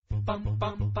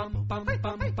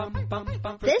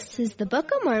This is the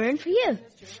Book of Mormon for Youth,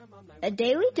 a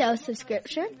daily dose of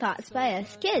scripture and thoughts by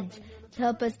us kids to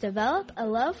help us develop a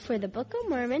love for the Book of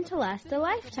Mormon to last a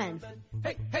lifetime.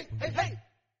 Hey, hey, hey, hey!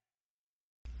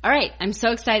 All right, I'm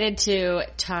so excited to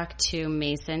talk to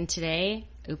Mason today.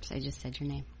 Oops, I just said your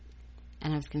name.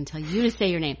 And I was going to tell you to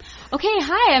say your name. Okay,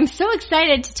 hi, I'm so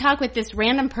excited to talk with this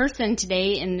random person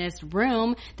today in this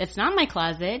room that's not my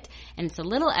closet, and it's a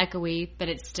little echoey, but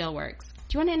it still works.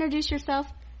 Do you want to introduce yourself?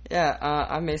 Yeah,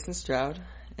 I'm Mason Stroud,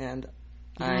 and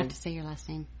You don't have to say your last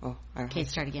name. Oh, I don't Okay,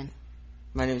 start again.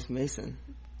 My name is Mason.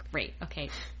 Great,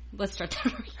 okay. Let's start that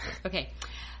over. Okay.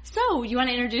 So, you want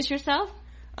to introduce yourself?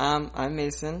 I'm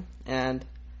Mason, and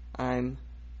I'm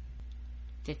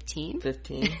 15?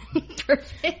 15.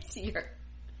 Perfect.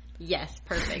 Yes,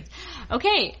 perfect.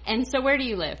 Okay, and so where do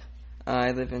you live?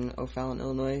 I live in O'Fallon,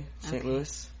 Illinois, St. Okay.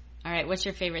 Louis. All right, what's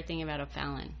your favorite thing about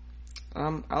O'Fallon?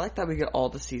 I like that we get all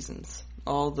the seasons,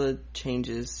 all the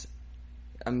changes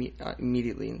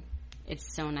immediately.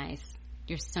 It's so nice.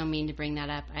 You're so mean to bring that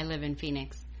up. I live in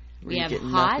Phoenix. We We have get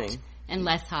hot nothing. and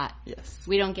less hot. Yes.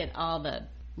 We don't get all the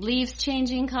leaves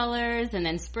changing colors and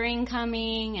then spring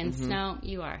coming and snow.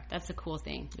 You are. That's a cool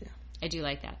thing. Yeah. I do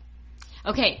like that.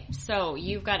 Okay, so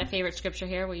you've got a favorite scripture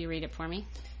here. Will you read it for me?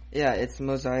 Yeah, it's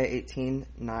Mosiah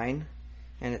 18:9,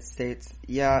 and it states,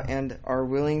 "Yeah, and are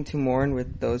willing to mourn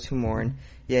with those who mourn,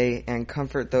 yea, and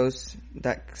comfort those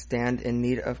that stand in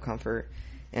need of comfort,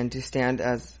 and to stand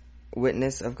as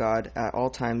witness of God at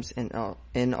all times in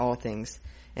all things,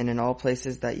 and in all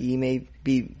places that ye may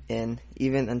be in,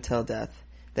 even until death,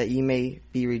 that ye may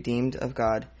be redeemed of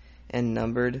God, and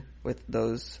numbered with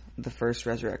those the first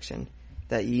resurrection,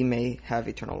 that ye may have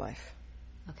eternal life."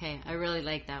 Okay, I really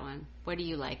like that one. What do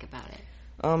you like about it?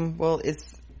 Well,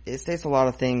 it states a lot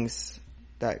of things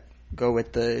that go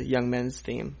with the young men's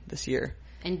theme this year.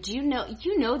 And do you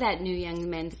know that new young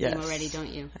men's theme Yes, already,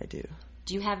 don't you? I do.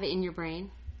 Do you have it in your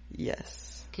brain?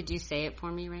 Yes, Could you say it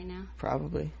for me right now?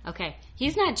 probably. Okay,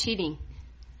 he's not cheating.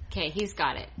 Okay, he's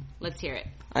got it. Let's hear it.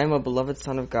 I am a beloved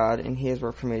son of God, and he has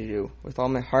work for me to do. With all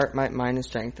my heart, might, mind, and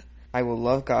strength, I will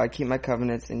love God, keep my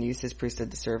covenants, and use his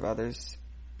priesthood to serve others,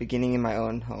 beginning in my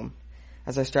own home.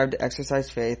 As I strive to exercise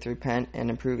faith, repent, and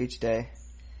improve each day,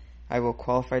 I will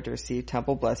qualify to receive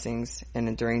temple blessings and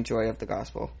enduring joy of the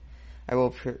gospel. I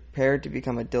will prepare to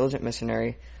become a diligent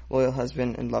missionary, loyal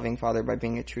husband, and loving father by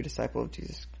being a true disciple of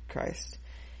Jesus Christ.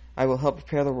 I will help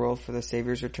prepare the world for the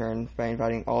Savior's return by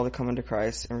inviting all to come unto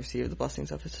Christ and receive the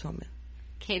blessings of his atonement.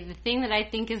 Okay, the thing that I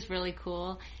think is really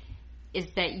cool is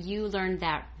that you learned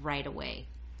that right away.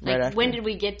 Like, Right after. when did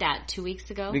we get that? 2 weeks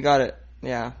ago? We got it,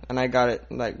 yeah, and I got it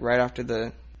like right after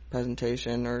the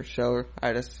presentation or show.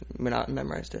 I just went out and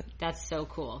memorized it. That's so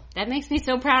cool. That makes me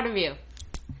so proud of you.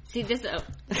 See,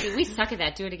 we suck at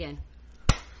that. Do it again.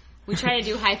 We try to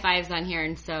do high fives on here,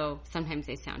 and so sometimes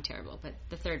they sound terrible, but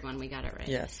the third one, we got it right.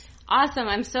 Yes. Awesome.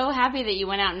 I'm so happy that you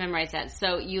went out and memorized that.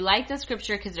 So you like the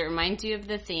scripture because it reminds you of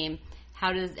the theme.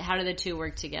 How do the two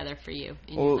work together for you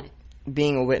in your life?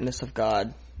 Being a witness of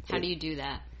God. How do you do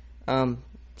that?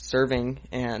 Serving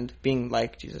and being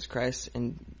like Jesus Christ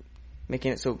and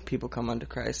making it so people come unto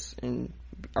Christ and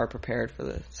are prepared for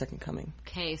the second coming.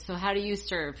 Okay, so how do you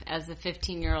serve as a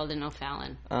 15-year-old in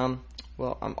O'Fallon?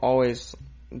 Well, I'm always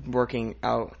working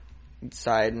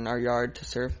outside in our yard to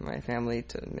serve my family,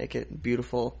 to make it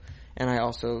beautiful. And I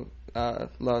also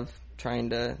love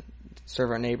trying to serve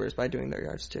our neighbors by doing their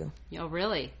yards too. Oh,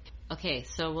 really? Okay,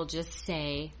 so we'll just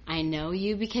say, I know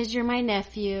you because you're my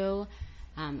nephew.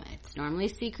 It's normally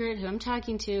secret who I'm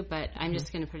talking to, but I'm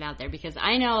just going to put it out there because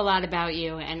I know a lot about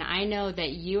you, and I know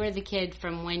that you are the kid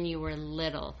from when you were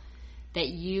little, that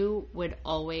you would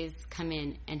always come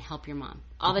in and help your mom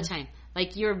all the time.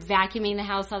 Like, you're vacuuming the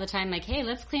house all the time, like, hey,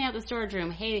 let's clean out the storage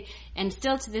room, hey, and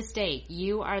still to this day,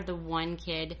 you are the one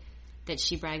kid that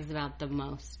she brags about the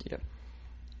most. Yep.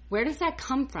 Where does that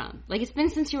come from? Like, it's been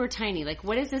since you were tiny. Like,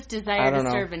 what is this desire I to don't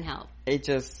know. serve and help? I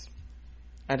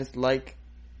just like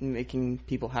making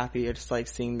people happy. I just like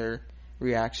seeing their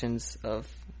reactions of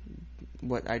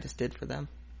what I just did for them.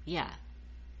 Yeah.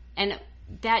 And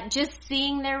that just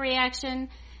seeing their reaction,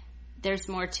 there's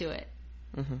more to it.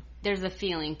 Mm-hmm. There's a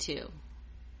feeling, too.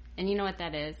 And you know what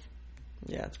that is?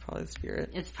 Yeah, it's probably the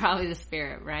Spirit. It's probably the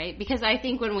Spirit, right? Because I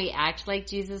think when we act like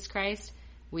Jesus Christ,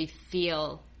 we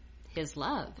feel his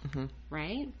love,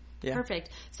 right? Yeah. Perfect.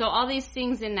 So all these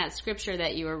things in that scripture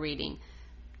that you were reading,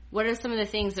 what are some of the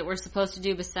things that we're supposed to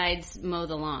do besides mow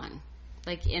the lawn?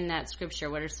 Like in that scripture,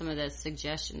 what are some of the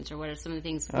suggestions or what are some of the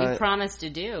things we promise to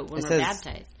do when we're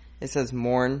baptized? It says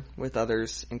mourn with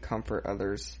others and comfort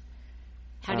others.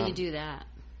 How do you do that?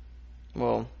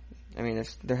 Well, I mean,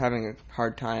 if they're having a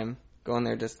hard time, go in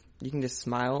there, you can just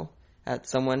smile at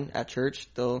someone at church.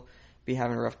 They'll be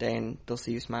having a rough day and they'll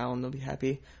see you smile and they'll be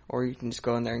happy. Or you can just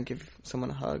go in there and give someone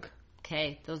a hug.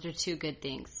 Okay, those are two good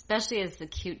things, especially as the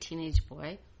cute teenage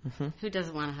boy. Mm-hmm. Who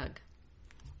doesn't want a hug?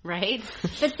 Right?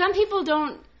 But some people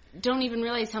don't even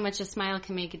realize how much a smile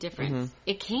can make a difference.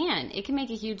 Mm-hmm. It can make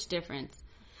a huge difference.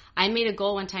 I made a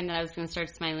goal one time that I was going to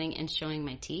start smiling and showing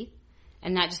my teeth,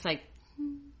 and not just like,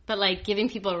 but like giving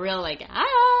people a real like,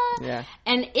 ah. Yeah.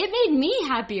 And it made me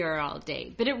happier all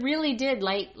day. But it really did.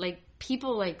 Like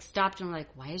people like stopped and were like,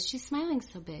 why is she smiling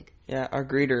so big? Yeah, our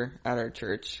greeter at our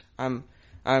church,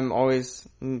 I'm always,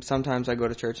 sometimes I go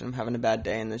to church and I'm having a bad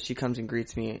day, and then she comes and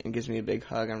greets me and gives me a big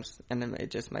hug, and then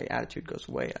my attitude goes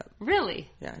way up. Really?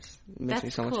 Yeah, it makes me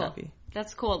so much happy.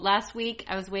 That's cool. Last week,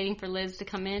 I was waiting for Liz to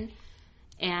come in,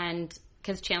 and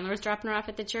because Chandler was dropping her off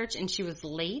at the church, and she was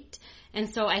late,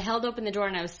 and so I held open the door,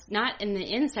 and I was not in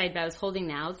the inside, but I was holding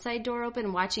the outside door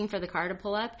open, watching for the car to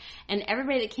pull up, and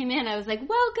everybody that came in, I was like,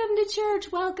 welcome to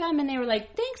church, welcome, and they were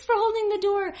like, thanks for holding the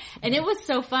door, and it was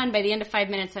so fun. By the end of 5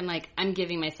 minutes, I'm like, I'm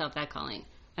giving myself that calling.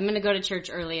 I'm going to go to church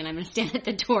early, and I'm going to stand at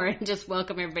the door and just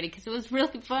welcome everybody, because it was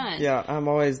really fun. Yeah, I'm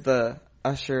always the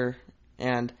usher,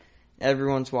 and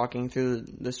everyone's walking through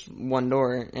this one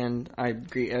door, and I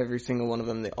greet every single one of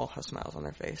them. They all have smiles on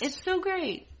their face. It's so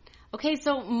great. Okay,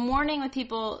 so mourning with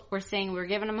people, we're saying we're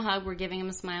giving them a hug, we're giving them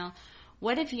a smile.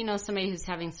 What if you know somebody who's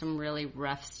having some really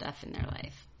rough stuff in their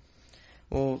life?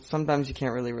 Well, sometimes you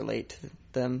can't really relate to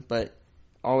them, but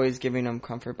always giving them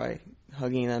comfort by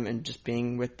hugging them and just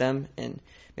being with them, and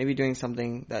maybe doing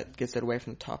something that gets it away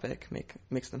from the topic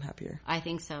makes them happier. I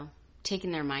think so.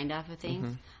 Taking their mind off of things.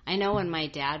 Mm-hmm. I know when my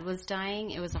dad was dying,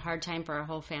 it was a hard time for our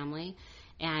whole family.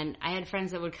 And I had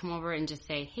friends that would come over and just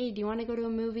say, hey, do you want to go to a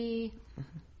movie?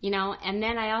 Mm-hmm. You know, and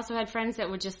then I also had friends that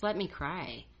would just let me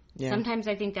cry. Yeah. Sometimes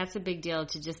I think that's a big deal,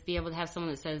 to just be able to have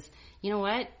someone that says, you know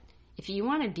what? If you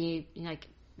want to be, like,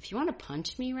 if you want to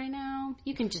punch me right now,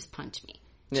 you can just punch me.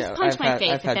 Just punch my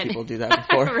face. I've had people do that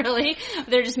before. Really?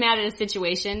 They're just mad at a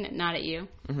situation, not at you.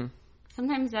 Mm-hmm.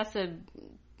 Sometimes that's a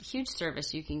huge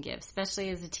service you can give, especially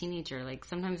as a teenager. Like,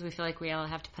 sometimes we feel like we all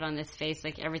have to put on this face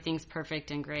like everything's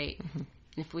perfect and great. Mm-hmm.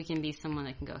 And if we can be someone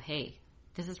that can go, hey,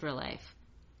 this is real life.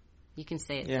 You can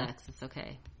say it sucks. It's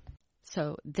okay.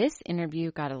 So this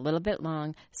interview got a little bit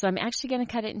long, so I'm actually going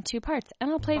to cut it in 2 parts,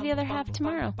 and I'll play the other half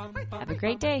tomorrow. Have a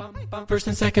great day. First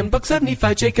and second books of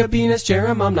Nephi, Jacobinus,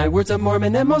 Jeremiah, Words of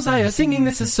Mormon, and Mosiah. Singing,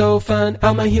 this is so fun.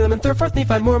 Alma, Helaman, third, fourth,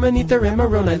 Nephi, Mormon, Ether, and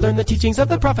Moroni. Learn the teachings of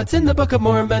the prophets in the Book of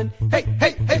Mormon. Hey,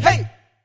 hey, hey, hey!